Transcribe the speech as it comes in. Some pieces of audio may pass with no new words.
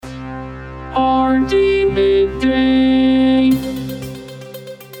Hardee Midday.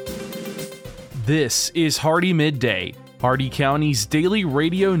 This is Hardee Midday, Hardee County's daily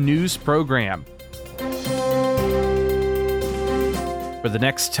radio news program. For the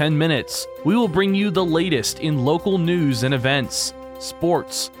next 10 minutes, we will bring you the latest in local news and events,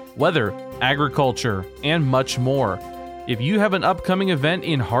 sports, weather, agriculture, and much more. If you have an upcoming event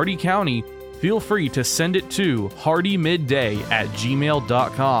in Hardee County, feel free to send it to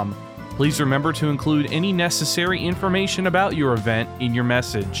hardeemidday@gmail.com. Please remember to include any necessary information about your event in your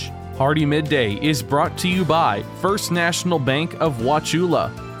message. Hardee Midday is brought to you by First National Bank of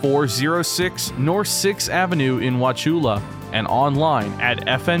Wauchula, 406 North 6th Avenue in Wauchula, and online at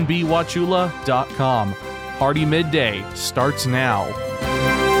fnbwauchula.com. Hardee Midday starts now.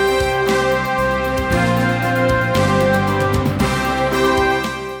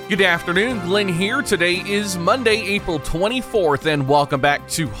 Good afternoon, Glenn here. Today is Monday, April 24th, and welcome back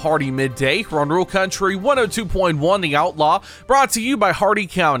to Hardee Midday. We're on Rural Country 102.1 The Outlaw, brought to you by Hardee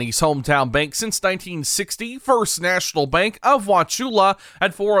County's hometown bank since 1960, First National Bank of Wauchula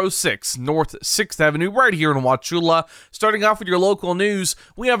at 406 North 6th Avenue, right here in Wauchula. Starting off with your local news,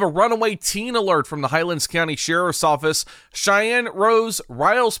 we have a runaway teen alert from the Highlands County Sheriff's Office. Cheyenne Rose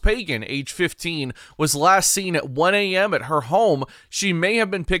Riles-Pagan, age 15, was last seen at 1 a.m. at her home. She may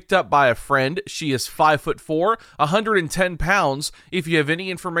have been picked up by a friend. She is 5'4", 110 pounds. If you have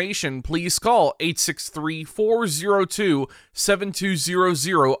any information, please call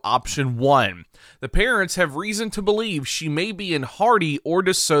 863-402-7200, option 1. The parents have reason to believe she may be in Hardee or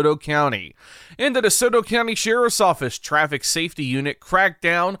DeSoto County. And the DeSoto County Sheriff's Office Traffic Safety Unit cracked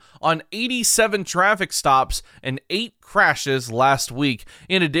down on 87 traffic stops and 8 crashes last week,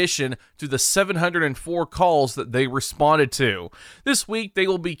 in addition to the 704 calls that they responded to. This week, they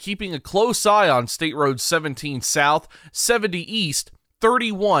will be keeping a close eye on State Road 17 South, 70 East,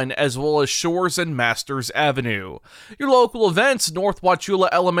 31, as well as Shores and Masters Avenue. Your local events, North Wauchula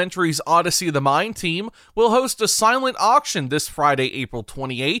Elementary's Odyssey of the Mind team will host a silent auction this Friday, April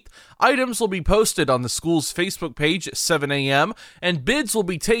 28th. Items will be posted on the school's Facebook page at 7 a.m., and bids will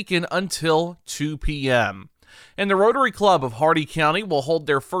be taken until 2 p.m. And the Rotary Club of Hardee County will hold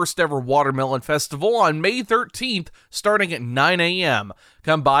their first ever Watermelon Festival on May 13th, starting at 9 a.m.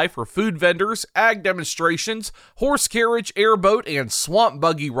 Come by for food vendors, ag demonstrations, horse carriage, airboat, and swamp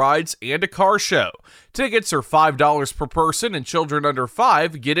buggy rides, and a car show. Tickets are $5 per person, and children under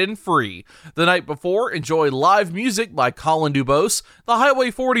 5 get in free. The night before, enjoy live music by Colin Dubose, the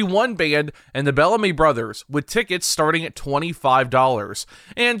Highway 41 Band, and the Bellamy Brothers, with tickets starting at $25.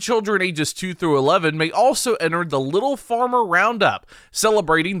 And children ages 2 through 11 may also enter the Little Farmer Roundup,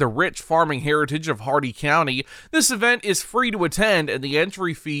 celebrating the rich farming heritage of Hardee County. This event is free to attend, and the entry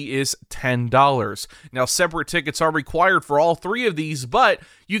fee is $10. Now, separate tickets are required for all 3 of these, but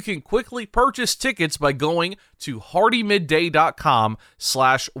you can quickly purchase tickets by going to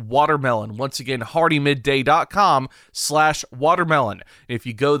hardeemidday.com/watermelon. Once again, hardeemidday.com/watermelon. If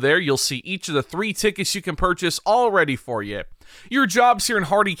you go there, you'll see each of the 3 tickets you can purchase all ready for you. Your jobs here in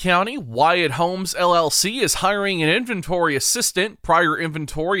Hardee County: Wyatt Homes LLC is hiring an inventory assistant. Prior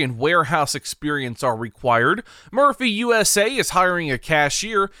inventory and warehouse experience are required. Murphy USA is hiring a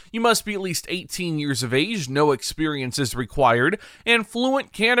cashier. You must be at least 18 years of age. No experience is required. And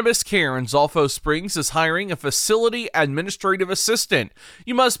Fluent Cannabis Care in Zolfo Springs is hiring a facility administrative assistant.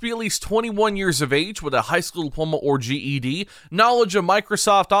 You must be at least 21 years of age with a high school diploma or GED. Knowledge of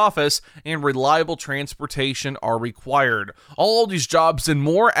Microsoft Office and reliable transportation are required. All these jobs and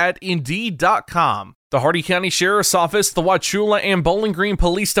more at Indeed.com. The Hardee County Sheriff's Office, the Wauchula and Bowling Green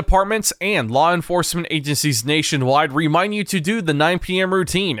Police Departments, and law enforcement agencies nationwide remind you to do the 9 p.m.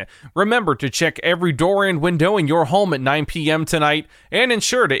 routine. Remember to check every door and window in your home at 9 p.m. tonight, and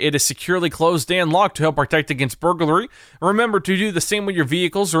ensure that it is securely closed and locked to help protect against burglary. Remember to do the same with your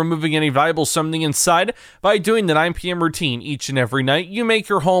vehicles, removing any valuables from the inside. By doing the 9 p.m. routine each and every night, you make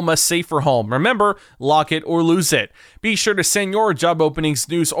your home a safer home. Remember, lock it or lose it. Be sure to send your job openings,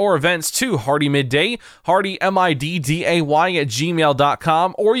 news, or events to Hardee Midday, Hardee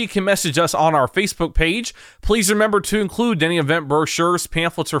midday@gmail.com, or you can message us on our Facebook page. Please remember to include any event brochures,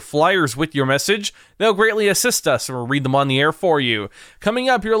 pamphlets, or flyers with your message. They'll greatly assist us, and we'll read them on the air for you. Coming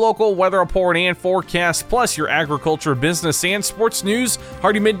up, your local weather report and forecast, plus your agriculture, business, and sports news.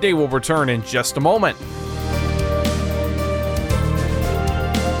 Hardee Midday will return in just a moment.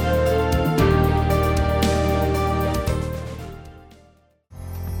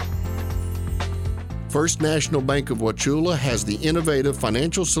 First National Bank of Wauchula has the innovative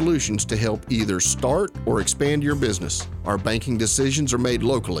financial solutions to help either start or expand your business. Our banking decisions are made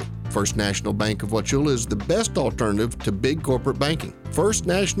locally. First National Bank of Wauchula is the best alternative to big corporate banking. First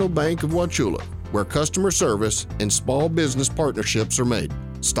National Bank of Wauchula, where customer service and small business partnerships are made.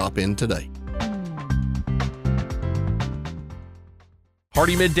 Stop in today.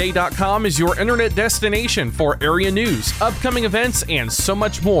 HardeeMidday.com is your internet destination for area news, upcoming events, and so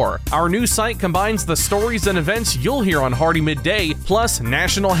much more. Our news site combines the stories and events you'll hear on Hardee Midday, plus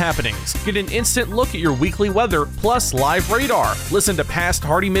national happenings. Get an instant look at your weekly weather, plus live radar. Listen to past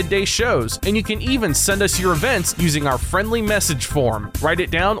Hardee Midday shows, and you can even send us your events using our friendly message form. Write it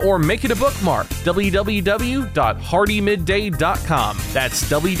down or make it a bookmark. www.HardeeMidday.com. That's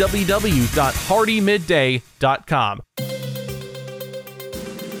www.HardeeMidday.com.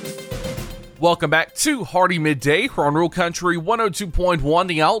 Welcome back to Hardee Midday. We're on Rural Country 102.1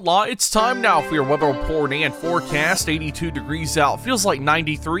 The Outlaw. It's time now for your weather report and forecast. 82 degrees out, feels like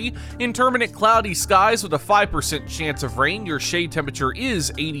 93. Intermittent cloudy skies with a 5% chance of rain. Your shade temperature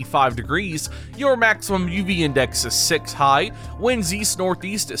is 85 degrees. Your maximum UV index is 6 high. Winds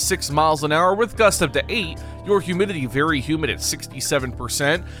east-northeast at 6 miles an hour with gusts up to 8. Your humidity very humid at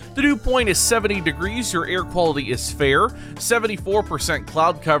 67%. The dew point is 70 degrees. Your air quality is fair. 74%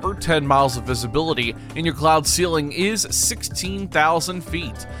 cloud cover, 10 miles of visibility, and your cloud ceiling is 16,000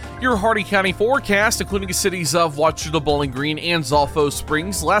 feet. Your Hardee County forecast, including the cities of Wauchula, Bowling Green, and Zolfo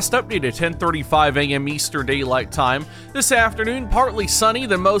Springs, last updated at 10:35 a.m. Eastern Daylight Time. This afternoon, partly sunny,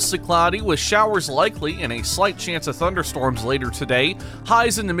 then mostly cloudy, with showers likely and a slight chance of thunderstorms later today.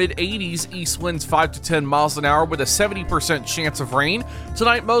 Highs in the mid-80s, east winds 5 to 10 miles an hour with a 70% chance of rain.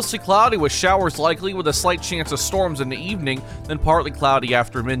 Tonight, mostly cloudy with showers likely with a slight chance of storms in the evening, then partly cloudy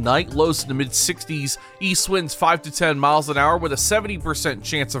after midnight. Lows in the mid-60s, east winds 5 to 10 miles an hour with a 70%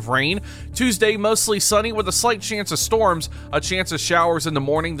 chance of rain. Tuesday, mostly sunny with a slight chance of storms, a chance of showers in the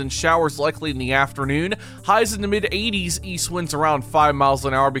morning, then showers likely in the afternoon. Highs in the mid-80s, east winds around 5 miles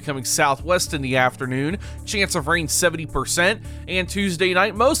an hour becoming southwest in the afternoon. Chance of rain 70%. And Tuesday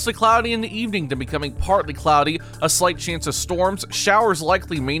night, mostly cloudy in the evening, then becoming partly cloudy, a slight chance of storms, showers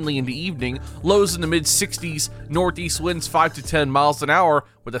likely mainly in the evening. Lows in the mid-60s, northeast winds 5 to 10 miles an hour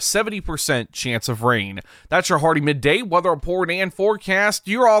with a 70% chance of rain. That's your Hardee Midday weather report and forecast.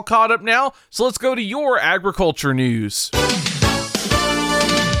 You're all caught up now, so let's go to your agriculture news.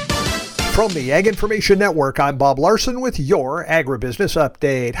 From the Ag Information Network, I'm Bob Larson with your Agribusiness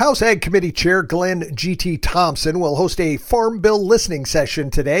Update. House Ag Committee Chair Glenn G.T. Thompson will host a Farm Bill listening session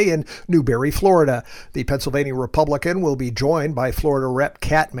today in Newberry, Florida. The Pennsylvania Republican will be joined by Florida Rep.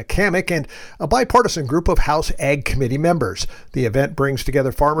 Kat McCamick and a bipartisan group of House Ag Committee members. The event brings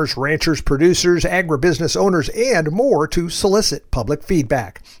together farmers, ranchers, producers, agribusiness owners, and more to solicit public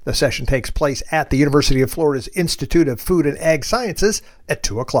feedback. The session takes place at the University of Florida's Institute of Food and Ag Sciences at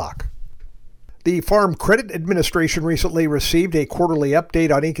 2 o'clock. The Farm Credit Administration recently received a quarterly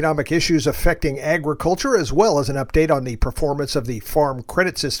update on economic issues affecting agriculture, as well as an update on the performance of the farm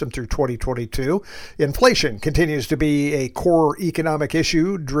credit system through 2022. Inflation continues to be a core economic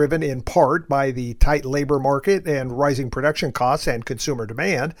issue, driven in part by the tight labor market and rising production costs and consumer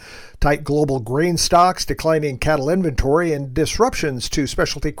demand. Tight global grain stocks, declining cattle inventory, and disruptions to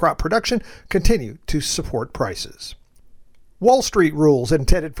specialty crop production continue to support prices. Wall Street rules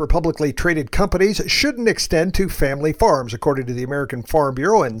intended for publicly traded companies shouldn't extend to family farms, according to the American Farm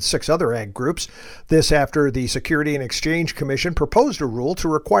Bureau and 6 other ag groups. This after the Security and Exchange Commission proposed a rule to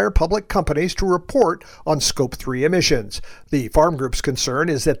require public companies to report on Scope 3 emissions. The farm group's concern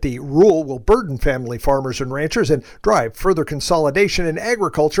is that the rule will burden family farmers and ranchers and drive further consolidation in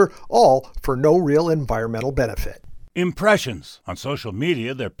agriculture, all for no real environmental benefit. Impressions. On social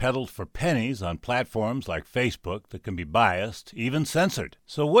media, they're peddled for pennies on platforms like Facebook that can be biased, even censored.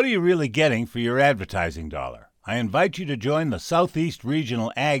 So what are you really getting for your advertising dollar? I invite you to join the Southeast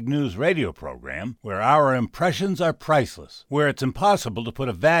Regional Ag News radio program, where our impressions are priceless, where it's impossible to put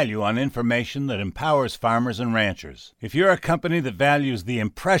a value on information that empowers farmers and ranchers. If you're a company that values the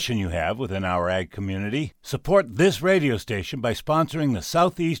impression you have within our ag community, support this radio station by sponsoring the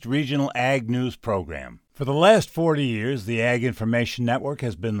Southeast Regional Ag News program. For the last 40 years, the Ag Information Network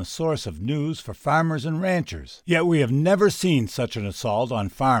has been the source of news for farmers and ranchers. Yet we have never seen such an assault on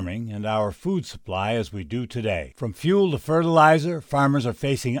farming and our food supply as we do today. From fuel to fertilizer, farmers are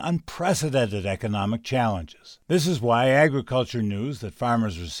facing unprecedented economic challenges. This is why agriculture news that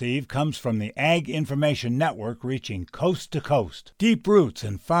farmers receive comes from the Ag Information Network, reaching coast to coast. Deep roots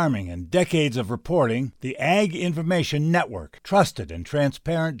in farming and decades of reporting, the Ag Information Network, trusted and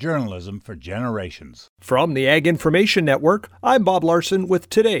transparent journalism for generations. From the Ag Information Network, I'm Bob Larson with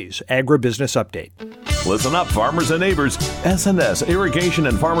today's Agribusiness Update. Listen up, farmers and neighbors. S&S Irrigation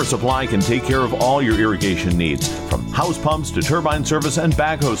and Farmer Supply can take care of all your irrigation needs, from house pumps to turbine service and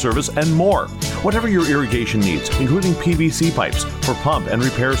backhoe service and more. Whatever your irrigation needs, including PVC pipes for pump and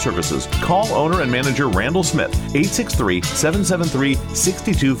repair services, call owner and manager Randall Smith,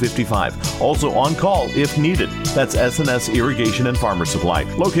 863-773-6255. Also on call if needed. That's S&S Irrigation and Farmer Supply,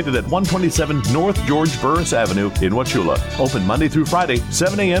 located at 127 North George Burris Avenue in Wauchula. Open Monday through Friday,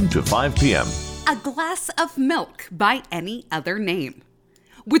 7 a.m. to 5 p.m. A glass of milk by any other name.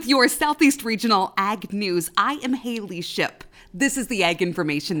 With your Southeast Regional Ag News, I am Haley Shipp. This is the Ag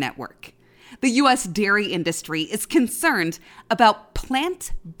Information Network. The U.S. dairy industry is concerned about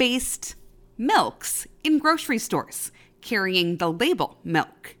plant-based milks in grocery stores carrying the label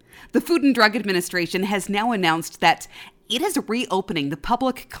milk. The Food and Drug Administration has now announced that it is reopening the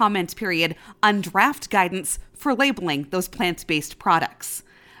public comment period on draft guidance for labeling those plant-based products.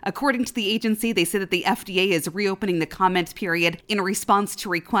 According to the agency, they say that the FDA is reopening the comment period in response to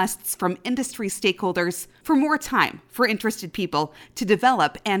requests from industry stakeholders for more time for interested people to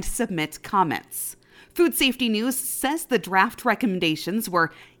develop and submit comments. Food Safety News says the draft recommendations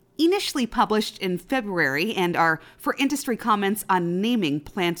were initially published in February and are for industry comments on naming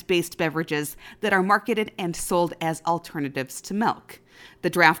plant-based beverages that are marketed and sold as alternatives to milk.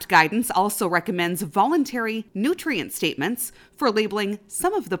 The draft guidance also recommends voluntary nutrient statements for labeling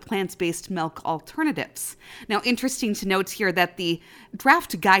some of the plant-based milk alternatives. Now, interesting to note here that the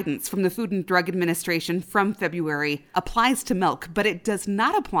draft guidance from the Food and Drug Administration from February applies to milk, but it does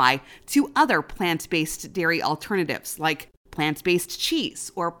not apply to other plant-based dairy alternatives like plant-based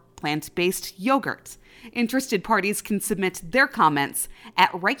cheese or plant-based yogurt. Interested parties can submit their comments at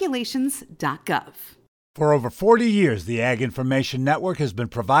regulations.gov. For over 40 years, the Ag Information Network has been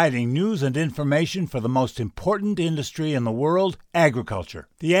providing news and information for the most important industry in the world, agriculture.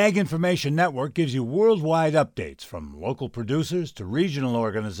 The Ag Information Network gives you worldwide updates from local producers to regional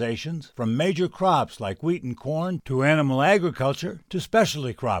organizations, from major crops like wheat and corn to animal agriculture to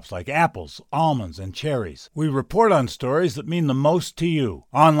specialty crops like apples, almonds, and cherries. We report on stories that mean the most to you.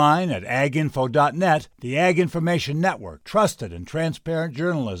 Online at aginfo.net, the Ag Information Network, trusted and transparent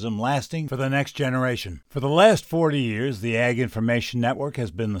journalism lasting for the next generation. For the last 40 years, the Ag Information Network has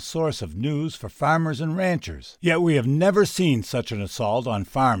been the source of news for farmers and ranchers. Yet we have never seen such an assault on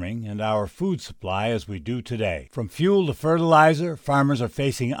farming and our food supply as we do today. From fuel to fertilizer, farmers are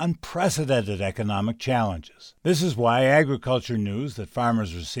facing unprecedented economic challenges. This is why agriculture news that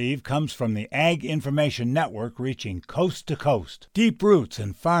farmers receive comes from the Ag Information Network, reaching coast to coast. Deep roots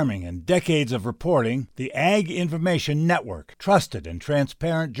in farming and decades of reporting, the Ag Information Network, trusted and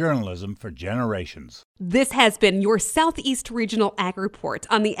transparent journalism for generations. This has been your Southeast Regional Ag Report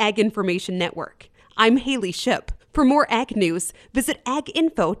on the Ag Information Network. I'm Haley Shipp. For more ag news, visit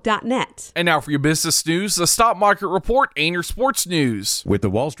aginfo.net. And now for your business news, the stock market report and your sports news. With the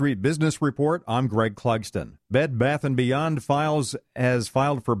Wall Street Business Report, I'm Greg Clugston. Bed Bath & Beyond has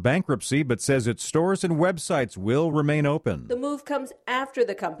filed for bankruptcy, but says its stores and websites will remain open. The move comes after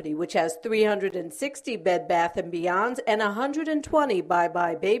the company, which has 360 Bed Bath & Beyonds and 120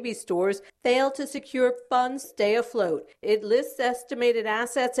 bye-bye baby stores, failed to secure funds stay afloat. It lists estimated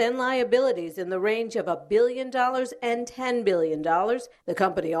assets and liabilities in the range of $1 billion and $10 billion. The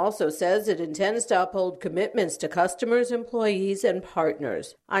company also says it intends to uphold commitments to customers, employees, and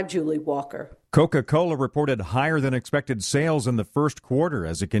partners. I'm Julie Walker. Coca-Cola reported higher than expected sales in the first quarter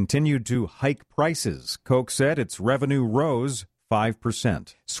as it continued to hike prices. Coke said its revenue rose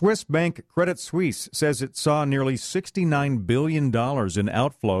 5%. Swiss bank Credit Suisse says it saw nearly $69 billion in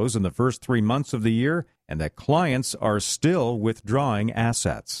outflows in the first 3 months of the year and that clients are still withdrawing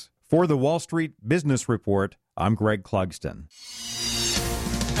assets. For the Wall Street Business Report, I'm Greg Clugston.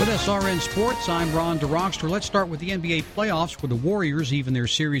 With SRN Sports, I'm Ron DeRockster. Let's start with the NBA playoffs, where the Warriors even their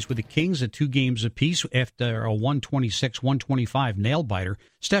series with the Kings at 2 games apiece after a 126-125 nail-biter.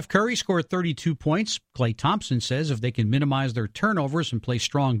 Steph Curry scored 32 points. Klay Thompson says if they can minimize their turnovers and play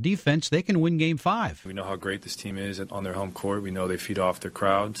strong defense, they can win Game 5. We know how great this team is on their home court. We know they feed off their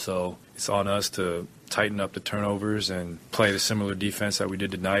crowd, so it's on us to tighten up the turnovers and play the similar defense that we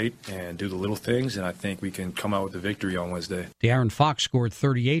did tonight and do the little things, and I think we can come out with a victory on Wednesday. De'Aaron Fox scored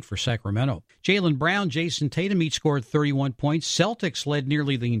 38 for Sacramento. Jaylen Brown, Jason Tatum each scored 31 points. Celtics led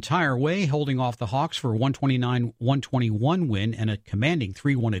nearly the entire way, holding off the Hawks for a 129-121 win and a commanding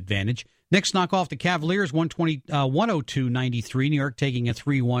 3-1 advantage. Knicks knock off the Cavaliers 102-93, New York taking a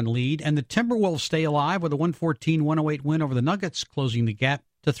 3-1 lead, and the Timberwolves stay alive with a 114-108 win over the Nuggets, closing the gap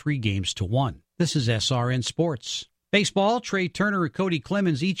to 3-1. This is SRN Sports. Baseball, Trey Turner and Cody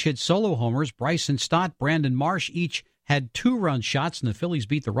Clemens each hit solo homers. Bryson Stott, Brandon Marsh each had 2-run shots, and the Phillies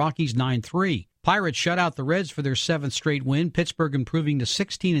beat the Rockies 9-3. Pirates shut out the Reds for their 7th straight win, Pittsburgh improving to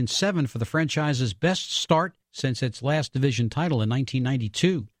 16-7 for the franchise's best start since its last division title in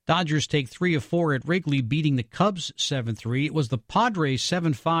 1992. Dodgers take 3 of 4 at Wrigley, beating the Cubs 7-3. It was the Padres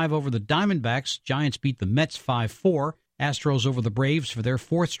 7-5 over the Diamondbacks. Giants beat the Mets 5-4. Astros over the Braves for their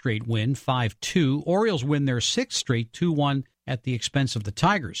 4th straight win, 5-2. Orioles win their 6th straight, 2-1 at the expense of the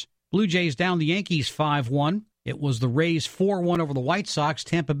Tigers. Blue Jays down the Yankees 5-1. It was the Rays 4-1 over the White Sox.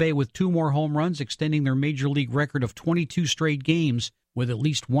 Tampa Bay with 2 more home runs, extending their major league record of 22 straight games with at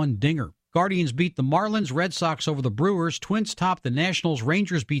least 1 dinger. Guardians beat the Marlins, Red Sox over the Brewers, Twins top the Nationals,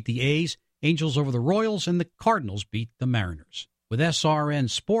 Rangers beat the A's, Angels over the Royals, and the Cardinals beat the Mariners. With SRN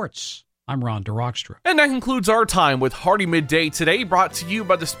Sports, I'm Ron DeRockstra. And that concludes our time with Hardee Midday today, brought to you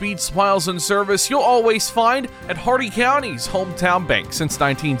by the speed, smiles, and service you'll always find at Hardee County's hometown bank since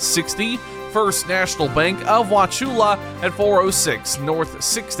 1960. First National Bank of Wauchula at 406 North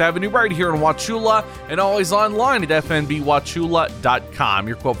 6th Avenue, right here in Wauchula, and always online at fnbwauchula.com.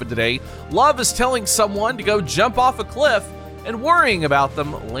 Your quote for today: love is telling someone to go jump off a cliff and worrying about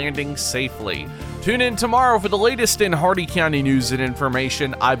them landing safely. Tune in tomorrow for the latest in Hardee County news and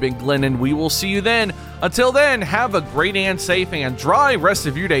information. I've been Glenn, and we will see you then. Until then, have a great and safe and dry rest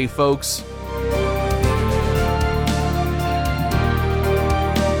of your day, folks.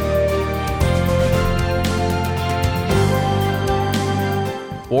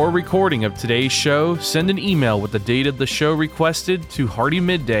 For a recording of today's show, send an email with the date of the show requested to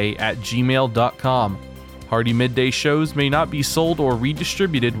hardeemidday@gmail.com. Hardee Midday shows may not be sold or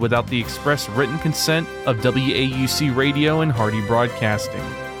redistributed without the express written consent of WAUC Radio and Hardee Broadcasting.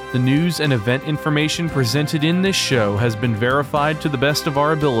 The news and event information presented in this show has been verified to the best of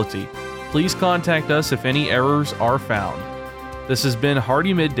our ability. Please contact us if any errors are found. This has been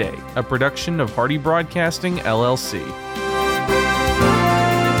Hardee Midday, a production of Hardee Broadcasting, LLC.